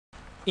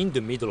In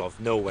the middle of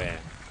nowhere,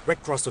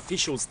 Red Cross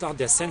officials start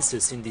their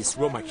census in this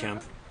Roma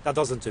camp that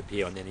doesn't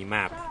appear on any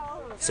map.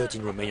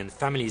 13 Romanian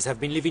families have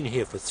been living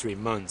here for 3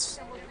 months.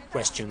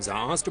 Questions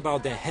are asked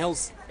about their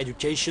health,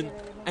 education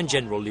and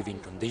general living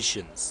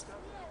conditions.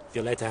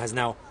 Violetta has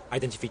now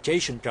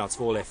identification cards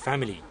for all her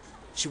family.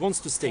 She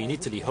wants to stay in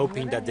Italy,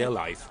 hoping that their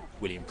life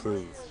will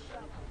improve.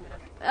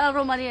 In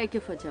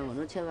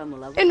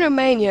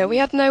Romania, we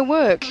had no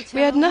work.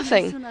 We had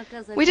nothing.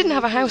 We didn't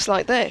have a house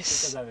like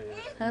this.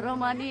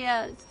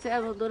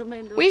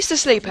 We used to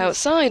sleep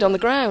outside on the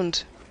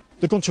ground.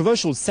 The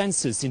controversial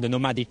census in the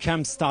nomadic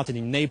camps started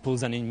in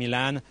Naples and in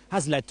Milan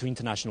has led to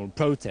international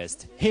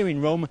protest. Here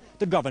in Rome,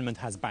 the government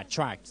has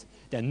backtracked.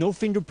 There are no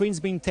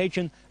fingerprints being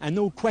taken and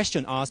no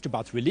question asked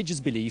about religious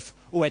belief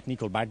or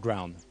ethnic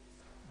background.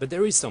 But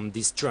there is some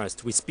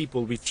distrust, with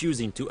people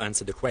refusing to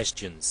answer the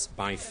questions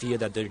by fear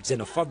that the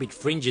xenophobic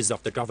fringes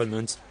of the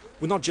government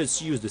will not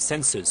just use the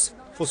census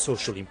for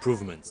social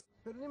improvements.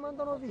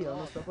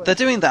 They're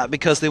doing that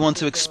because they want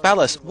to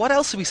expel us. What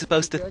else are we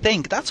supposed to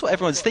think? That's what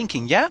everyone's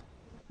thinking, yeah?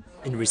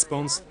 In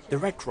response, the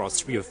Red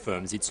Cross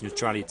reaffirms its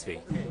neutrality.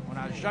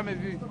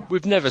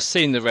 We've never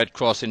seen the Red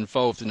Cross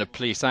involved in a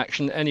police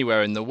action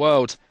anywhere in the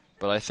world,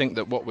 but I think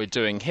that what we're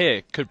doing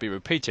here could be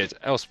repeated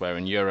elsewhere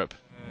in Europe.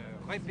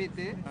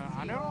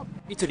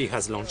 Italy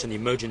has launched an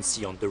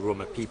emergency on the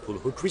Roma people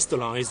who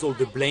crystallized all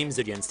the blames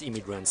against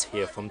immigrants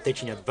here, from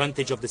taking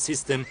advantage of the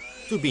system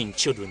to being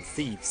children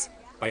thieves.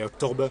 By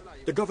October,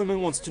 the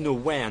government wants to know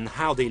where and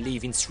how they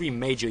live in 3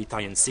 major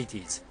Italian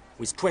cities,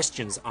 with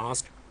questions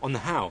asked on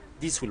how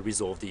this will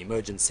resolve the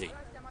emergency.